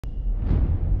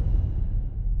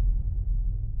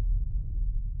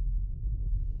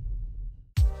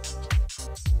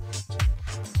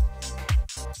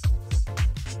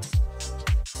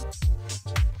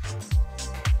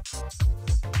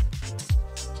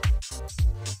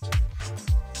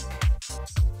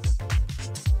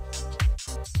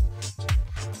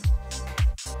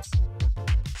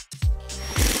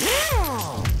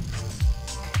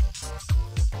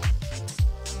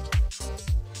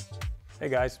Hey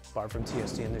guys, Bob from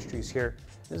TST Industries here.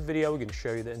 In this video, we're going to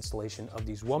show you the installation of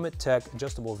these Womet-Tech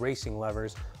adjustable racing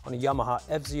levers on a Yamaha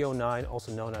FZ-09,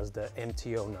 also known as the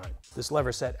MT-09. This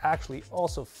lever set actually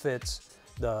also fits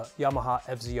the Yamaha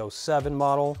FZ-07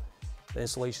 model. The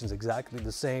installation is exactly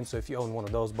the same, so if you own one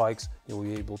of those bikes, you'll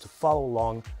be able to follow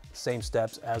along the same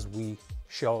steps as we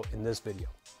show in this video.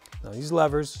 Now, these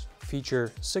levers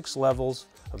feature 6 levels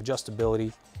of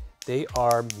adjustability. They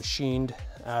are machined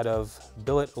out of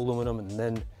billet aluminum and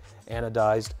then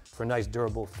anodized for a nice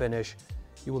durable finish.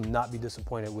 You will not be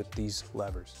disappointed with these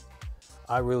levers.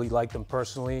 I really like them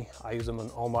personally. I use them on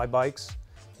all my bikes,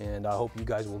 and I hope you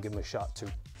guys will give them a shot too.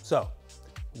 So,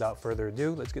 without further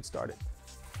ado, let's get started.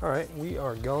 All right, we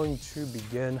are going to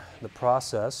begin the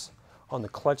process on the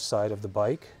clutch side of the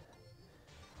bike.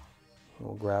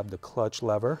 We'll grab the clutch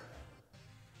lever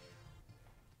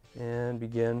and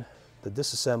begin the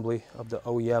disassembly of the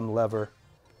OEM lever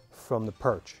from the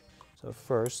perch. So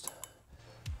first,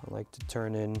 I like to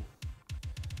turn in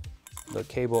the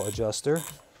cable adjuster.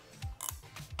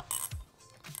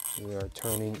 We are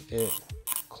turning it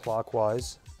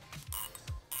clockwise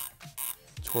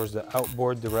towards the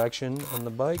outboard direction on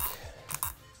the bike.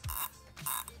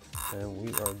 And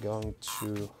we are going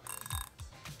to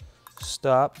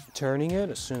stop turning it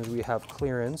as soon as we have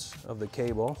clearance of the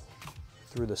cable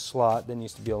through the slot that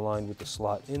needs to be aligned with the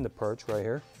slot in the perch right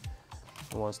here.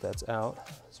 And once that's out,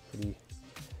 it's pretty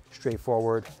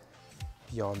straightforward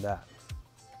beyond that.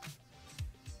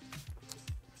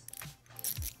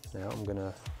 Now I'm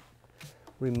gonna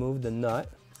remove the nut.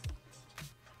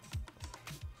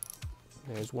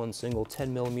 There's one single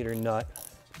 10mm nut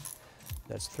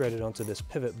that's threaded onto this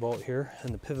pivot bolt here,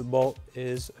 and the pivot bolt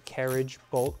is a carriage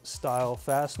bolt style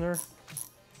fastener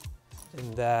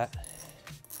in that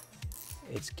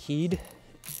it's keyed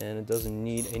and it doesn't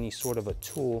need any sort of a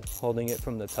tool holding it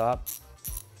from the top.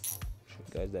 I'll show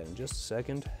you guys that in just a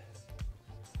second.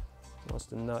 Once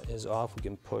the nut is off, we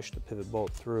can push the pivot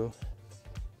bolt through.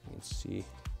 You can see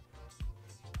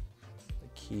the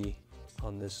key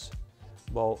on this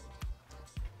bolt.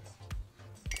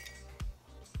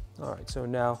 All right, so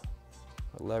now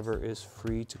our lever is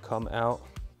free to come out.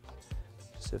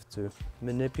 Just have to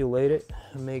manipulate it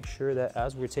and make sure that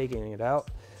as we're taking it out,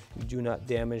 we do not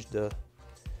damage the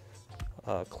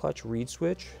clutch reed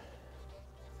switch.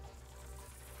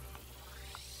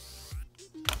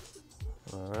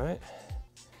 All right,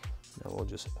 now we'll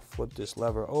just flip this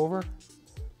lever over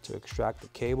to extract the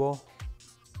cable,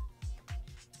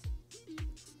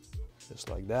 just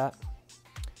like that.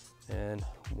 And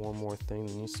one more thing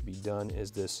that needs to be done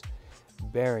is this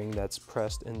bearing that's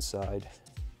pressed inside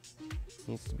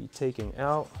needs to be taken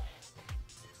out.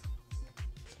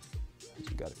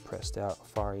 You got it pressed out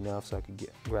far enough so I could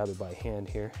grab it by hand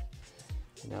here.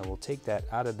 And now we'll take that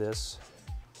out of this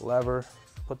lever,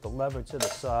 put the lever to the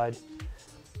side.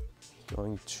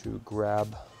 Going to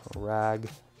grab a rag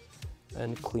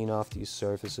and clean off these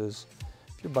surfaces.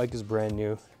 If your bike is brand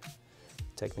new,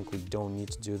 technically don't need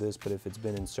to do this, but if it's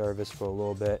been in service for a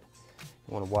little bit,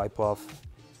 you want to wipe off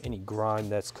any grime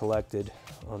that's collected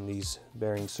on these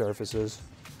bearing surfaces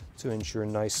to ensure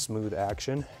nice smooth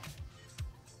action.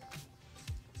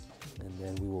 And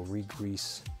then we will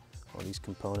re-grease all these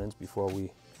components before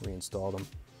we reinstall them.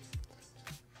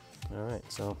 All right,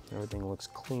 so everything looks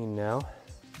clean now.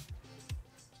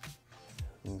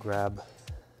 And grab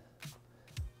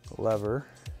the lever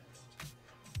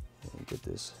and get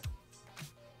this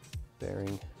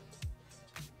bearing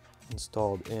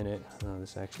installed in it.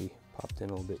 This actually popped in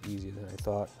a little bit easier than I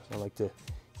thought. I like to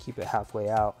keep it halfway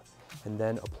out and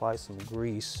then apply some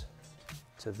grease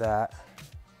to that.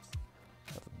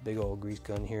 I have a big old grease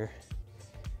gun here.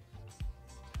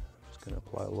 I'm just going to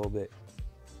apply a little bit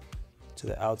to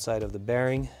the outside of the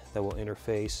bearing that will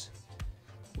interface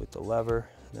with the lever.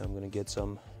 Now I'm going to get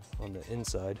some on the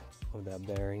inside of that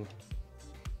bearing.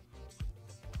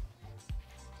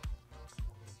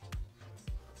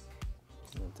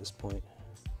 And at this point,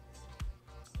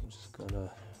 I'm just going to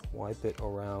wipe it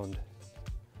around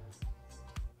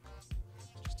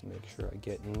just to make sure I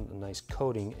get a nice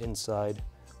coating inside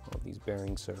of these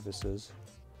bearing surfaces.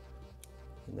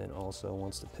 And then also,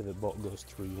 once the pivot bolt goes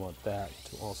through, you want that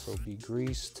to also be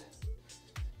greased.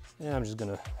 And I'm just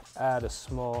going to add a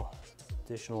small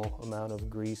additional amount of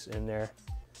grease in there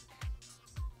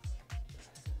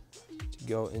to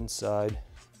go inside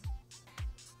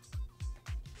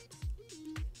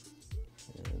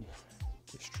and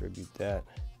distribute that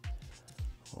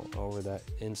all over that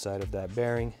inside of that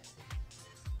bearing.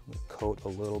 I'm going to coat a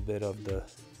little bit of the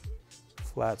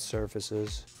flat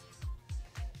surfaces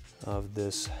of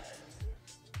this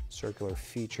circular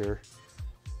feature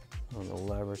on the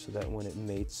lever so that when it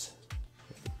mates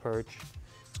with the perch,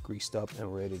 it's greased up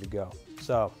and ready to go.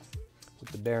 So with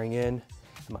the bearing in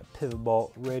and my pivot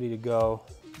bolt ready to go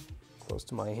close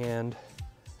to my hand,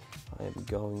 I am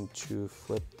going to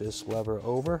flip this lever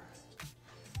over,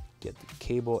 get the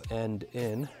cable end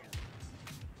in,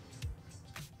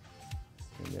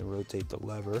 and then rotate the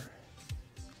lever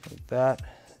like that,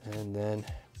 and then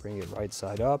bring it right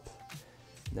side up.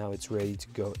 Now it's ready to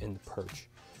go in the perch.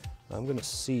 I'm going to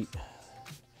seat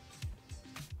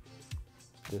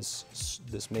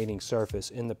this mating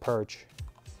surface in the perch,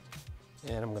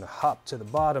 and I'm going to hop to the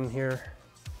bottom here.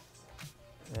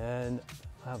 And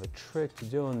I have a trick to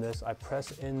doing this. I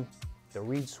press in the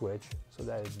reed switch so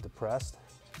that it's depressed,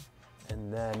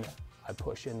 and then I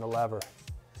push in the lever.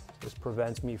 This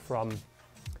prevents me from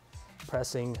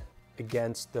pressing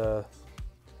against the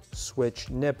switch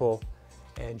nipple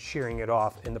and shearing it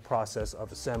off in the process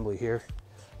of assembly here.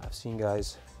 I've seen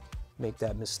guys make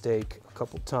that mistake a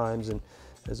couple times, and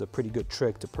there's a pretty good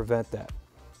trick to prevent that.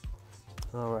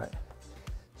 All right,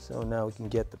 so now we can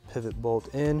get the pivot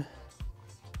bolt in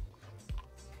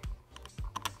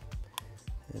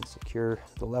and secure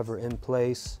the lever in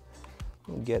place.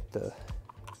 We'll get the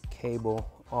cable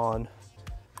on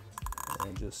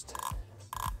and just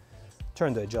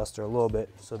turn the adjuster a little bit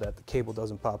so that the cable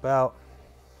doesn't pop out.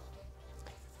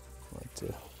 I like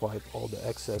to wipe all the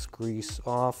excess grease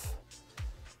off.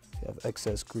 If you have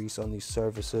excess grease on these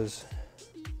surfaces,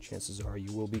 chances are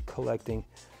you will be collecting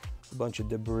a bunch of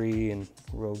debris and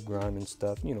road grime and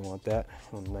stuff. You don't want that.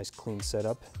 You want a nice clean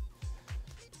setup.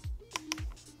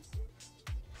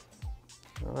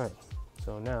 All right,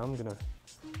 so now I'm gonna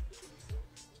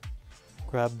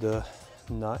grab the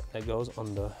nut that goes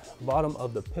on the bottom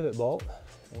of the pivot bolt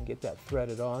and get that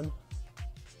threaded on.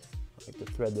 I like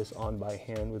to thread this on by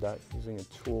hand without using a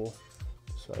tool,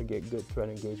 so I get good thread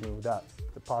engagement without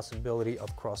the possibility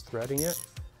of cross-threading it.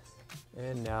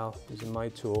 And now using my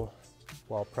tool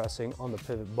while pressing on the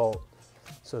pivot bolt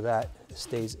so that it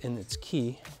stays in its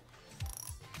key,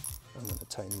 I'm going to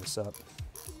tighten this up.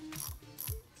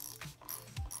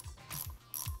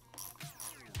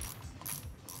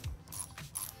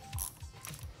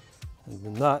 And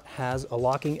the nut has a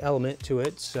locking element to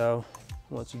it, so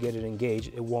once you get it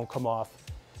engaged, it won't come off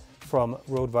from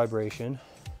road vibration.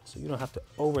 So you don't have to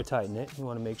over tighten it. You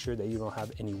want to make sure that you don't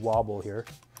have any wobble here.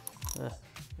 Maybe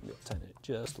I'll tighten it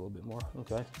just a little bit more.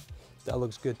 Okay, that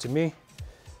looks good to me.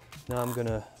 Now I'm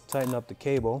gonna tighten up the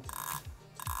cable.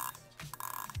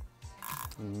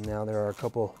 And now there are a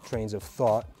couple trains of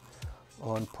thought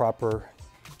on proper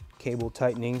cable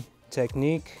tightening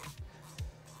technique.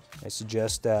 I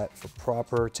suggest that for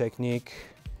proper technique,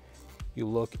 you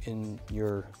look in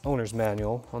your owner's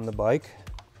manual on the bike.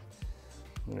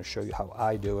 I'm going to show you how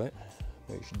I do it.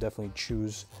 But you should definitely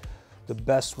choose the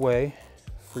best way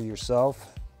for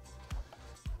yourself.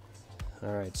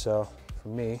 All right, so for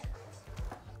me,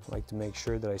 I like to make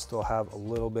sure that I still have a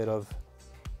little bit of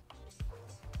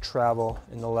travel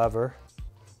in the lever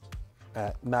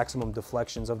at maximum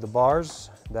deflections of the bars.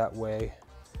 That way,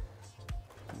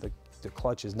 the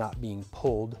clutch is not being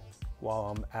pulled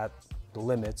while I'm at the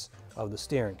limits of the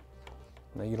steering.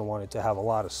 Now you don't want it to have a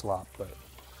lot of slop, but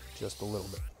just a little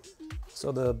bit.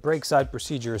 So the brake side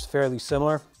procedure is fairly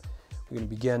similar. We're going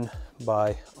to begin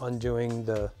by undoing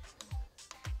the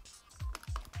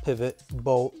pivot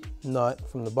bolt nut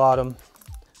from the bottom.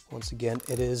 Once again,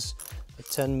 it is a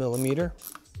 10 millimeter.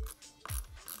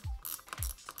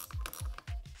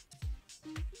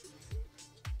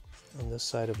 On this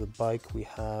side of the bike, we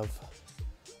have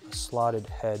a slotted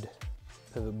head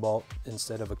pivot bolt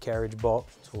instead of a carriage bolt,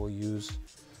 so we'll use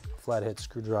a flathead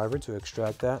screwdriver to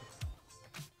extract that.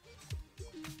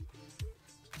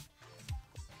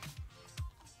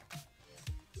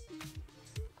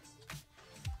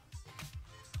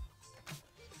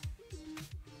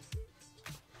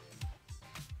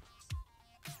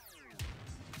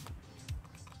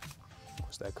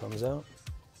 Once that comes out,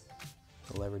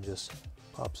 the lever just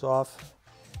pops off.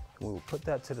 And we will put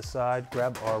that to the side,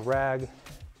 grab our rag,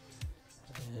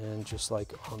 and just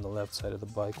like on the left side of the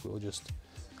bike, we'll just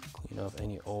clean off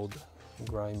any old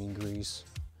grimy grease,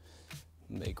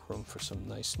 make room for some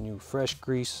nice new fresh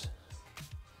grease,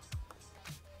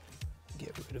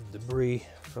 get rid of debris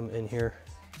from in here.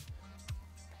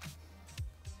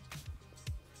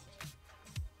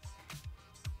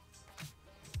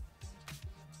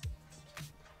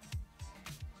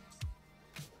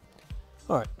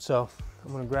 All right, so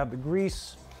I'm gonna grab the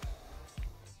grease,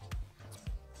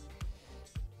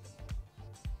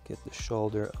 get the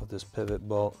shoulder of this pivot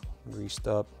bolt greased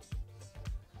up,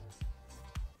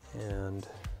 and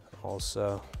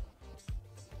also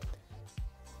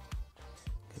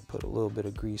Put a little bit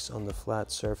of grease on the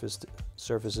flat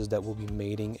surfaces that will be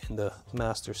mating in the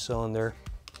master cylinder.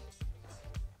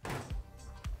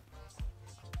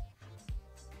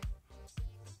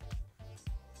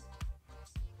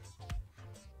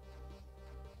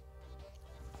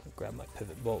 Grab my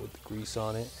pivot bolt with the grease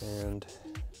on it and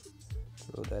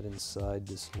throw that inside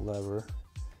this lever.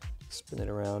 Spin it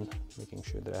around, making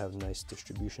sure that I have a nice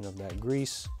distribution of that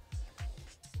grease.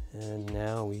 And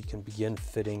now we can begin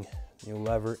fitting the new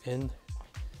lever in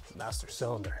the master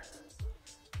cylinder.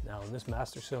 Now in this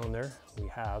master cylinder, we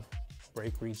have a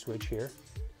brake reed switch here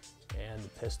and the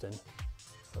piston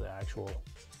for the actual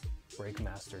brake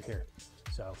master here.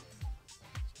 So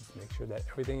let's make sure that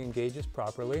everything engages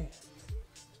properly.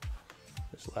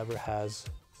 This lever has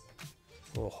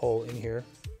a little hole in here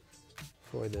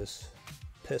for this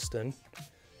piston,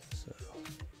 so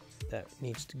that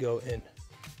needs to go in.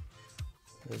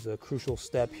 There's a crucial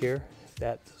step here. If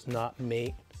that does not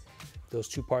mate, if those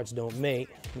two parts don't mate,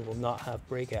 you will not have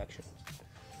brake action.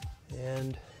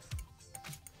 And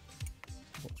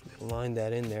once we align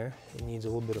that in there, it needs a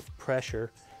little bit of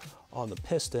pressure on the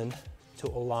piston to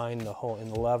align the hole in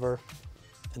the lever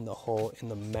and the hole in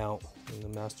the mount in the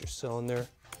master cylinder.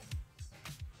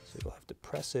 So you'll have to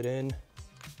press it in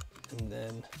and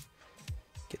then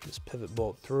get this pivot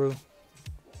bolt through.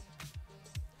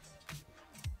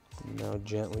 And now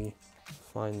gently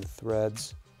find the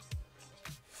threads.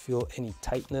 Feel any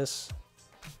tightness,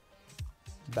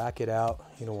 back it out.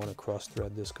 You don't want to cross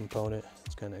thread this component,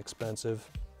 it's kind of expensive.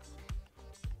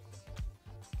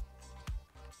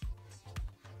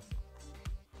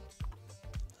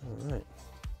 All right,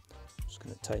 just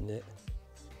going to tighten it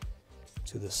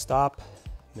to the stop.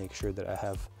 Make sure that I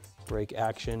have brake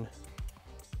action.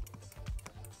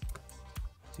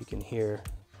 As you can hear,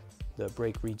 the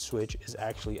brake reed switch is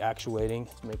actually actuating.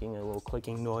 It's making a little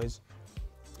clicking noise.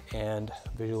 And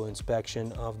visual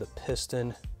inspection of the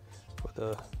piston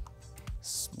for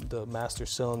the master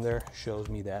cylinder shows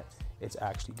me that it's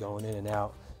actually going in and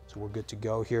out. So we're good to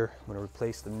go here. I'm going to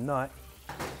replace the nut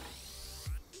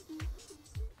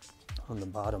on the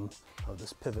bottom of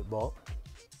this pivot bolt.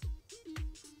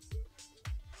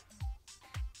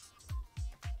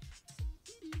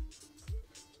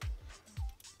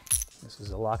 This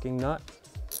is a locking nut.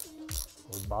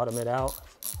 We'll bottom it out,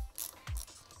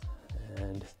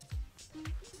 and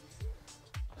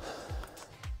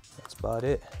that's about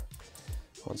it.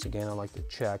 Once again, I like to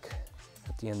check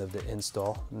at the end of the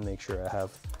install and make sure I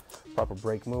have proper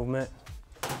brake movement.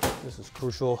 This is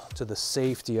crucial to the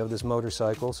safety of this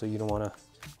motorcycle, so you don't want to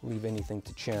leave anything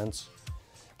to chance.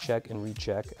 Check and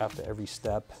recheck after every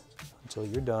step until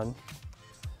you're done.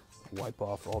 Wipe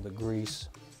off all the grease.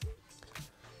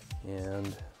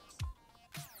 And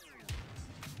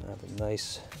I have a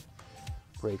nice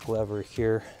brake lever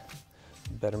here.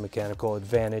 Better mechanical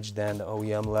advantage than the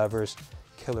OEM levers.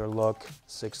 Killer look,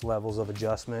 6 levels of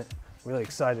adjustment. Really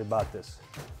excited about this.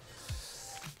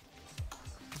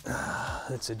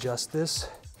 Let's adjust this.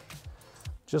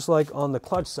 Just like on the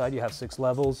clutch side, you have 6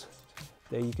 levels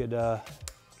that you could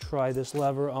try this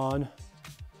lever on.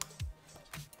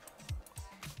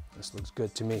 This looks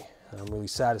good to me. I'm really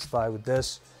satisfied with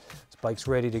this. Bike's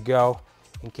ready to go.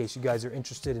 In case you guys are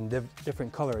interested in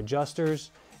different color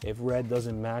adjusters, if red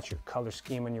doesn't match your color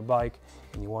scheme on your bike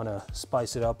and you want to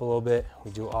spice it up a little bit, we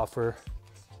do offer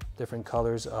different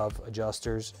colors of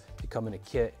adjusters. They come in a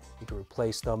kit. You can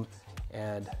replace them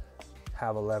and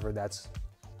have a lever that's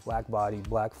black body,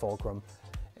 black fulcrum,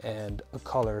 and a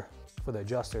color for the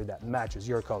adjuster that matches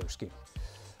your color scheme.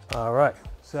 All right,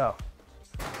 so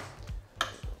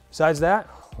besides that,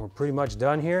 we're pretty much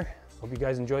done here. Hope you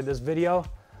guys enjoyed this video.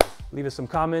 Leave us some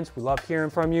comments. We love hearing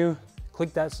from you.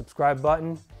 Click that subscribe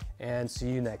button and see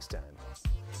you next time.